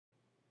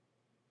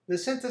The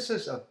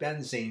synthesis of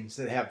benzenes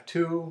that have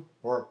two,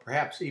 or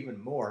perhaps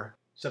even more,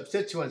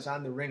 substituents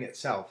on the ring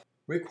itself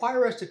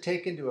require us to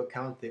take into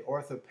account the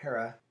ortho,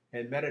 para,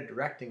 and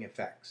meta-directing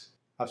effects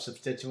of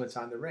substituents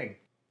on the ring.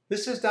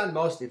 This is done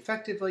most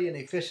effectively and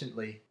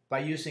efficiently by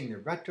using the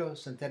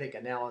retrosynthetic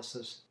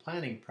analysis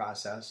planning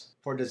process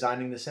for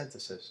designing the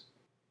synthesis.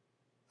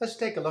 Let's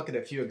take a look at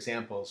a few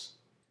examples.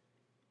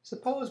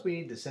 Suppose we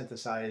need to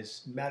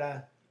synthesize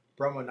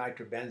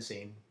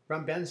meta-bromonitrobenzene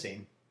from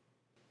benzene.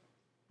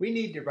 We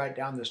need to write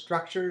down the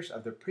structures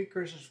of the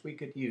precursors we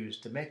could use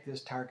to make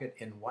this target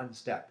in one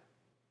step.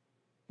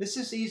 This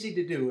is easy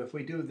to do if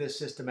we do this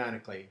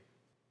systematically.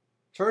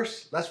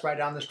 First, let's write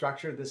down the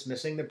structure that's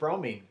missing the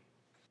bromine.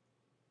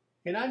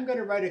 And I'm going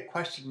to write a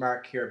question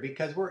mark here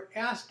because we're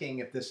asking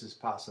if this is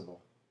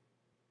possible.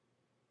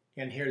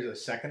 And here's a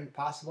second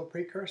possible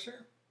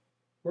precursor.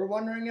 We're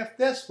wondering if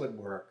this would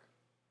work.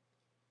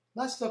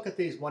 Let's look at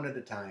these one at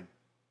a time.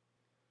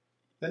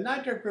 The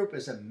nitro group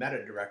is a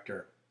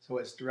meta-director, so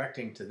it's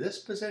directing to this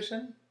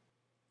position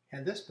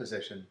and this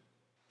position.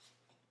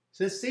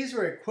 Since these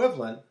are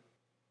equivalent,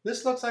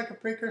 this looks like a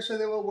precursor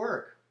that will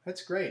work.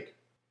 That's great.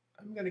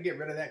 I'm going to get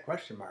rid of that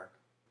question mark.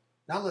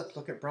 Now let's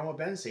look at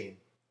bromobenzene.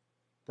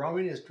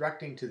 Bromine is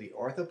directing to the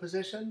ortho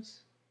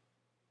positions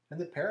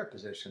and the para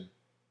position.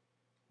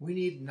 We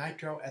need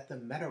nitro at the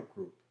meta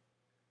group.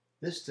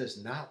 This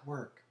does not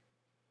work.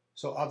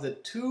 So of the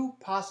two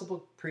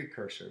possible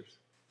precursors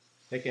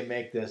that can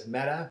make this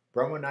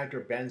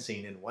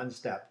meta-bromonitrobenzene in one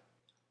step,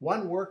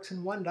 one works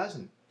and one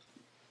doesn't.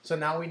 So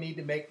now we need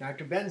to make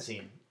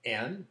nitrobenzene,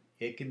 and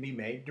it can be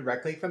made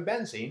directly from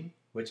benzene,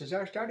 which is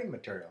our starting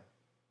material.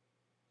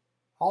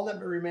 All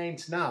that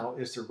remains now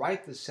is to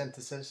write the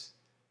synthesis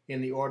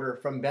in the order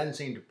from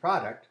benzene to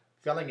product,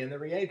 filling in the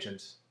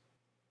reagents.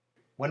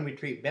 When we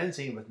treat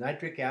benzene with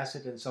nitric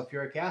acid and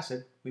sulfuric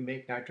acid, we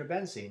make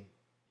nitrobenzene,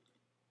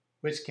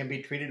 which can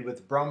be treated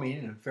with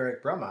bromine and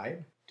ferric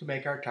bromide to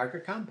make our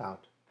target compound.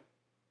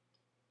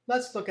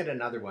 Let's look at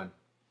another one.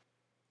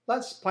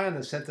 Let's plan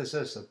the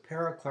synthesis of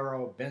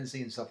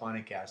parachlorobenzene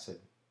sulfonic acid.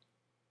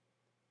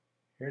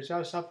 Here's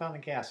our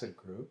sulfonic acid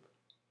group,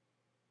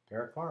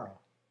 parachloro.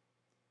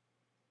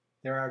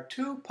 There are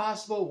two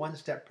possible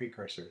one-step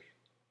precursors.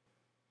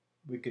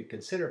 We could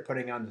consider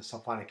putting on the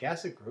sulfonic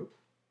acid group.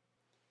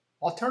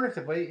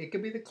 Alternatively, it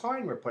could be the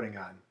chlorine we're putting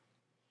on.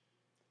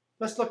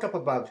 Let's look up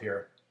above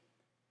here.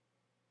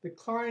 The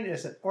chlorine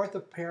is an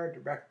ortho-para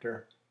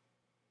director,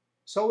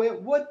 so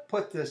it would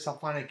put the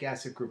sulfonic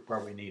acid group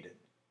where we need it.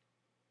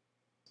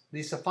 The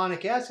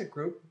sulfonic acid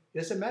group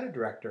is a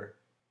meta-director.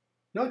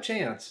 No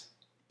chance.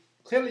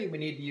 Clearly we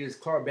need to use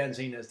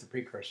chlorobenzene as the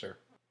precursor,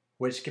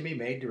 which can be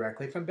made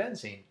directly from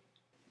benzene.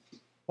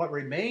 What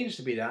remains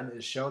to be done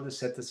is show the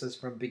synthesis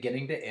from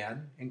beginning to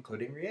end,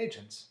 including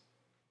reagents.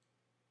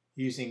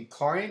 Using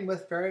chlorine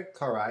with ferric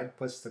chloride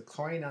puts the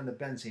chlorine on the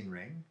benzene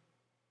ring,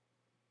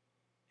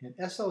 and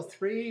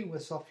SO3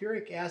 with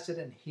sulfuric acid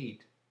and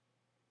heat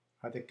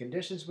are the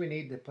conditions we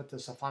need to put the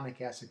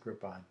sulfonic acid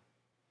group on.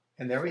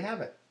 And there we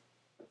have it.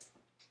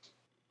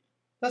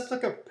 Let's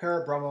look at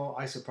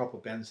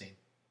parabromoisopropylbenzene.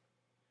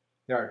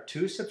 There are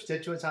two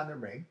substituents on the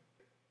ring.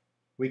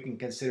 We can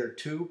consider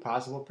two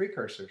possible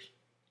precursors.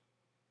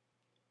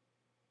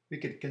 We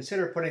could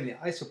consider putting the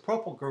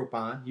isopropyl group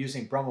on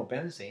using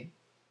bromobenzene.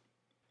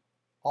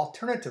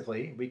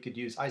 Alternatively, we could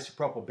use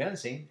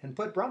isopropylbenzene and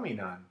put bromine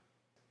on.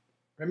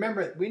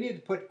 Remember, we need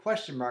to put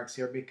question marks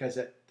here because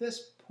at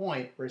this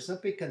point, we're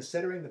simply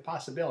considering the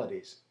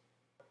possibilities.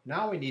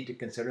 Now we need to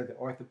consider the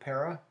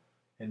orthopara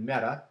and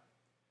meta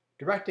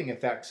directing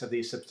effects of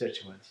these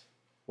substituents.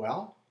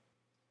 Well,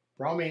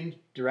 bromine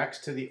directs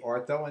to the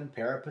ortho and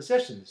para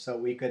positions, so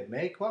we could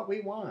make what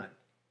we want.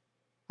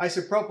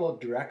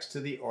 Isopropyl directs to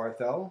the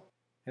ortho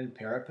and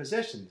para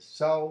positions,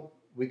 so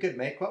we could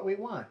make what we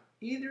want.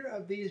 Either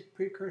of these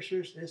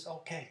precursors is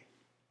okay.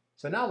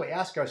 So now we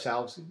ask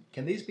ourselves,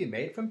 can these be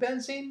made from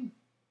benzene?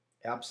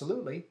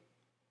 Absolutely.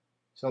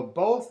 So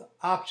both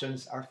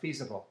options are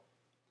feasible.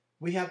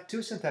 We have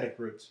two synthetic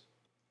routes.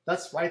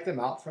 Let's write them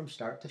out from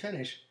start to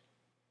finish.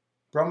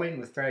 Bromine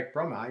with ferric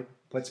bromide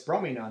puts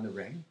bromine on the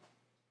ring,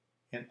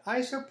 and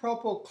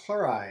isopropyl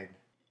chloride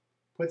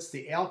puts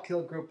the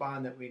alkyl group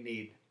on that we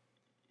need,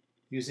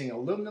 using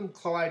aluminum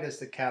chloride as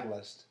the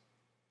catalyst.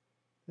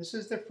 This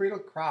is the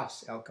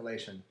Friedel-Crafts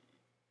alkylation.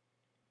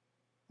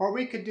 Or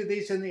we could do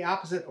these in the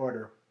opposite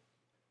order.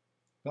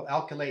 We'll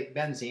alkylate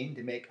benzene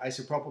to make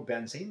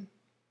isopropylbenzene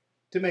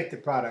to make the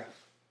product.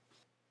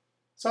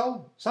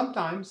 So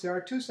sometimes there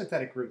are two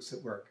synthetic routes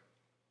that work.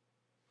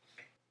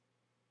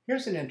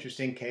 Here's an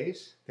interesting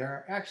case. There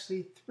are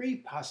actually three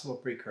possible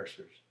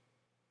precursors.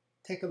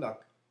 Take a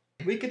look.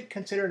 We could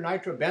consider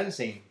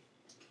nitrobenzene,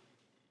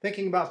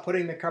 thinking about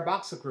putting the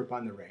carboxyl group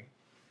on the ring.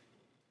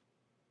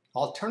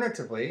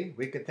 Alternatively,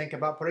 we could think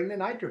about putting the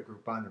nitro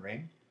group on the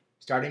ring,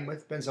 starting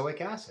with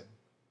benzoic acid.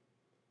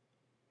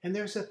 And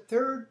there's a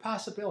third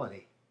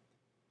possibility.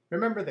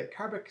 Remember that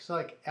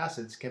carboxylic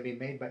acids can be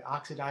made by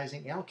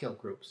oxidizing alkyl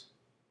groups.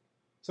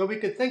 So we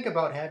could think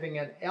about having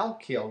an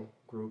alkyl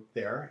group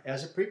there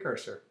as a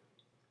precursor.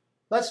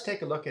 Let's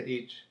take a look at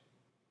each.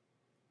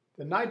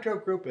 The nitro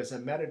group is a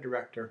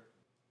meta-director,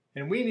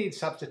 and we need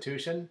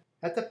substitution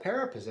at the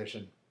para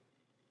position.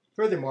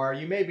 Furthermore,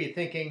 you may be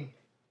thinking,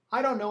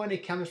 I don't know any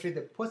chemistry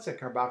that puts a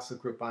carboxyl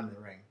group on the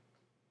ring.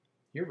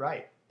 You're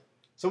right.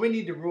 So we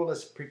need to rule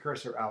this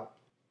precursor out.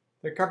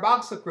 The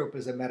carboxyl group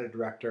is a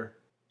meta-director.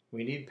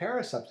 We need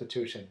para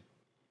substitution.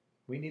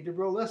 We need to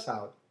rule this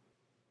out.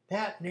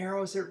 That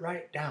narrows it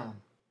right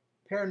down.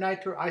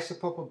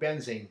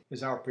 Para-nitroisopropylbenzene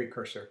is our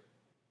precursor.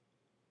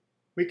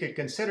 We could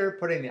consider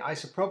putting the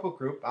isopropyl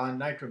group on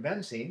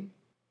nitrobenzene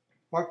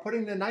or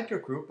putting the nitro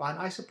group on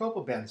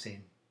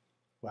isopropylbenzene.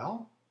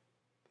 Well,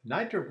 the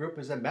nitro group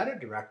is a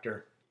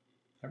meta-director.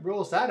 That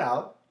rules that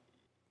out.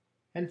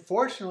 And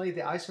fortunately,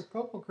 the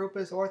isopropyl group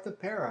is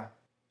orthopara.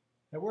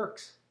 It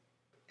works.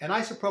 And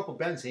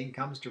isopropylbenzene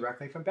comes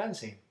directly from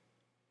benzene.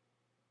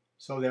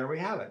 So there we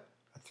have it,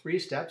 a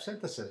three-step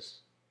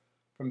synthesis.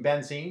 From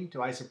benzene to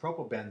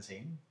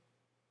isopropylbenzene,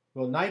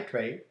 we'll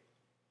nitrate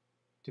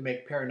to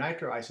make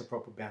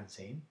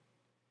para-nitroisopropylbenzene,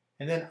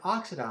 and then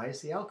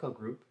oxidize the alkyl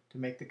group to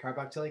make the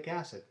carboxylic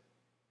acid.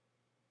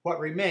 What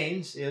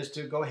remains is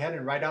to go ahead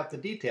and write out the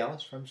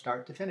details from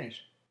start to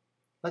finish.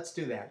 Let's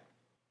do that.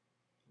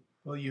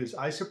 We'll use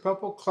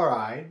isopropyl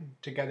chloride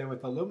together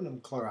with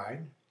aluminum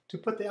chloride to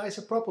put the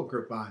isopropyl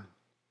group on.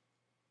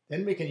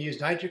 Then we can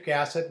use nitric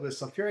acid with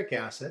sulfuric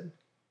acid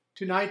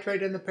to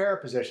nitrate in the para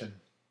position.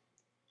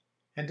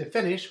 And to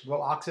finish,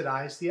 we'll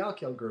oxidize the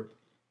alkyl group,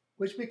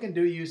 which we can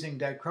do using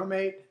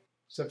dichromate,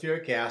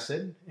 sulfuric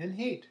acid, and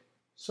heat.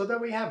 So there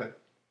we have it.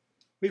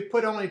 We've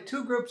put only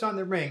 2 groups on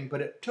the ring,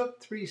 but it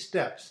took 3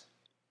 steps,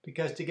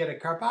 because to get a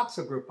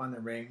carboxyl group on the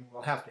ring,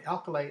 we'll have to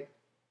alkylate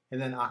and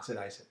then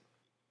oxidize it.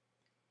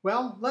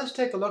 Well, let's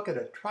take a look at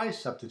a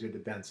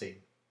trisubstituted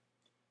benzene.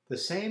 The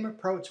same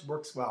approach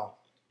works well.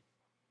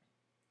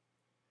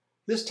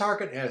 This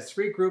target has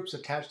 3 groups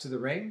attached to the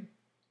ring,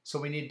 so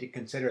we need to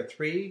consider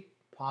 3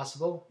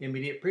 possible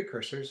immediate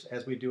precursors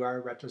as we do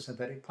our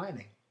retrosynthetic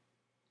planning.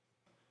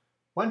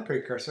 One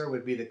precursor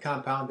would be the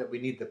compound that we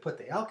need to put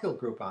the alkyl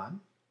group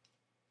on.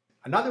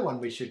 Another one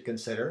we should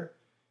consider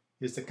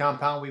is the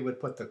compound we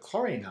would put the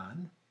chlorine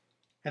on.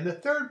 And the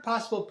third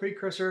possible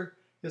precursor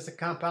is the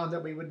compound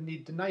that we would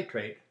need to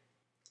nitrate.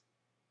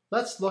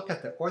 Let's look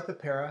at the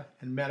orthopara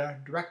and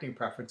meta-directing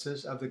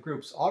preferences of the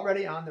groups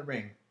already on the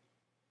ring.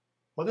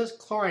 Well, this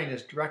chlorine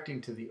is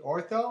directing to the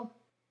ortho,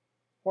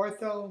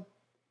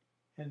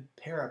 and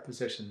para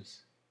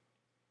positions,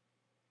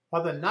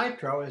 while the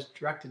nitro is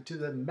directed to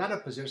the meta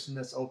position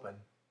that's open.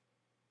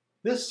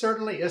 This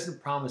certainly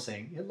isn't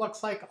promising. It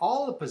looks like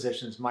all the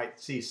positions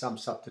might see some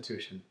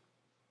substitution.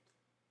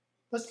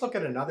 Let's look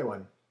at another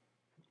one.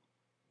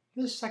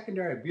 This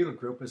secondary butyl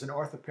group is an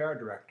orthopara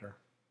director.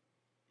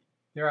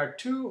 There are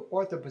 2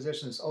 ortho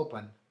positions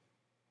open.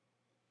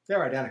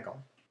 They're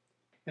identical,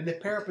 and the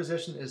para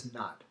position is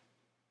not.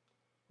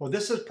 Well,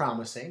 this is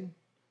promising.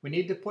 We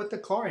need to put the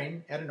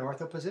chlorine at an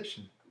ortho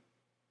position.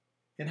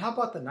 And how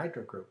about the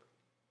nitro group?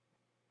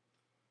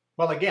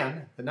 Well,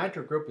 again, the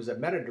nitro group is a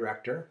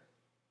meta-director.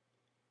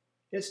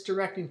 It's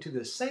directing to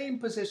the same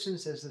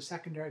positions as the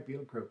secondary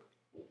butyl group.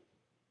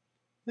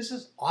 This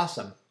is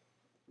awesome.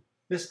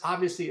 This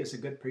obviously is a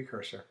good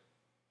precursor.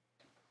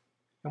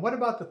 And what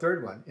about the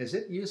third one? Is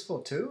it useful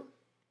too?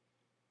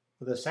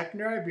 Well, the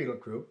secondary butyl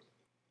group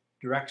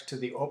directs to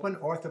the open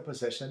ortho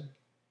position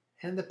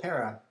and the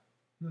para.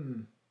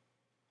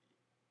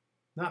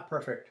 Not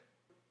perfect.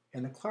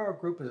 And the chloro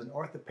group is an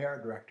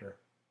orthopara director.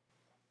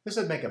 This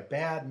would make a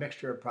bad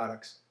mixture of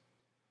products.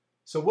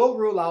 So we'll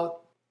rule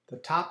out the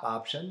top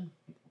option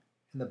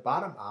and the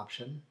bottom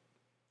option,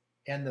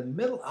 and the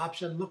middle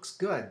option looks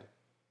good.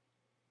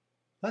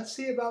 Let's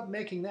see about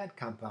making that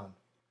compound.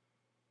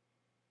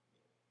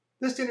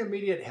 This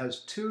intermediate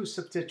has 2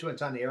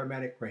 substituents on the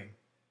aromatic ring,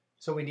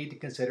 so we need to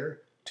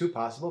consider 2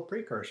 possible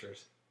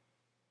precursors.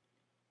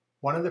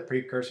 One of the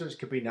precursors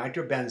could be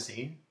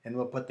nitrobenzene, and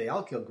we'll put the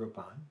alkyl group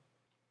on.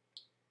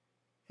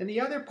 And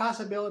the other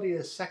possibility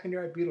is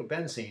secondary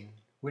butylbenzene,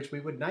 which we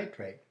would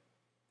nitrate.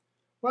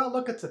 Well,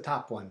 look at the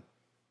top one.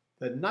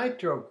 The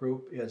nitro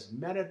group is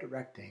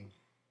meta-directing,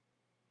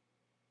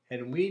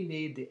 and we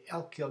need the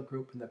alkyl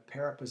group in the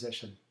para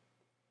position.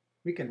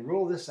 We can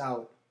rule this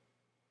out.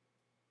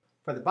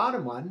 For the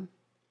bottom one,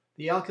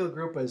 the alkyl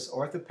group is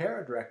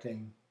orthopara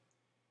directing.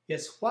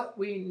 It's what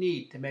we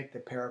need to make the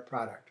para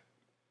product.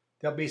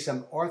 There'll be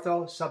some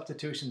ortho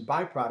substitution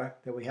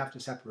byproduct that we have to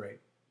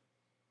separate.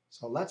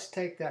 So let's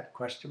take that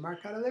question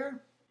mark out of there.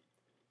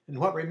 And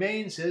what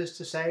remains is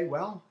to say,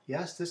 well,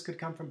 yes, this could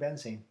come from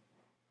benzene.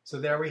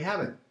 So there we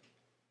have it.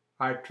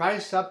 Our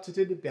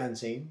trisubstituted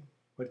benzene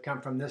would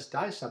come from this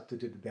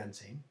disubstituted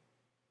benzene,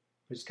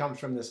 which comes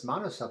from this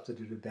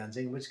monosubstituted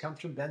benzene, which comes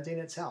from benzene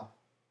itself.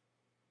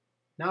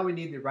 Now we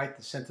need to write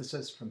the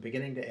synthesis from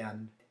beginning to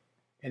end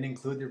and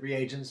include the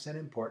reagents and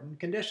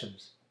important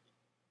conditions.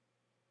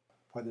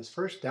 For this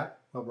first step,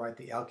 we'll write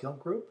the alkyl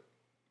group.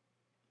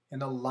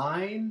 In a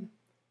line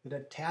that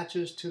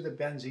attaches to the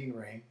benzene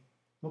ring,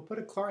 we'll put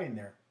a chlorine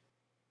there.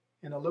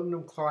 And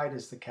aluminum chloride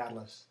is the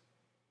catalyst.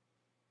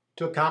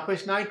 To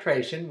accomplish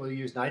nitration, we'll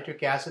use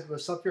nitric acid with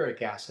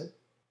sulfuric acid,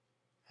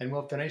 and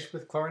we'll finish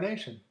with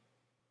chlorination.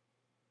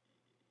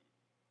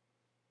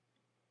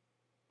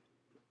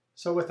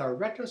 So with our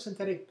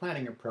retrosynthetic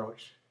planning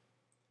approach,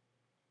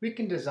 we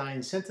can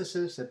design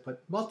syntheses that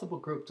put multiple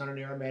groups on an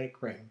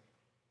aromatic ring,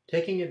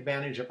 taking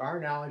advantage of our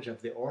knowledge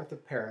of the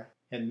orthopara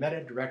and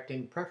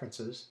meta-directing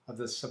preferences of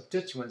the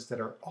substituents that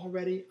are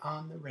already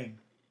on the ring.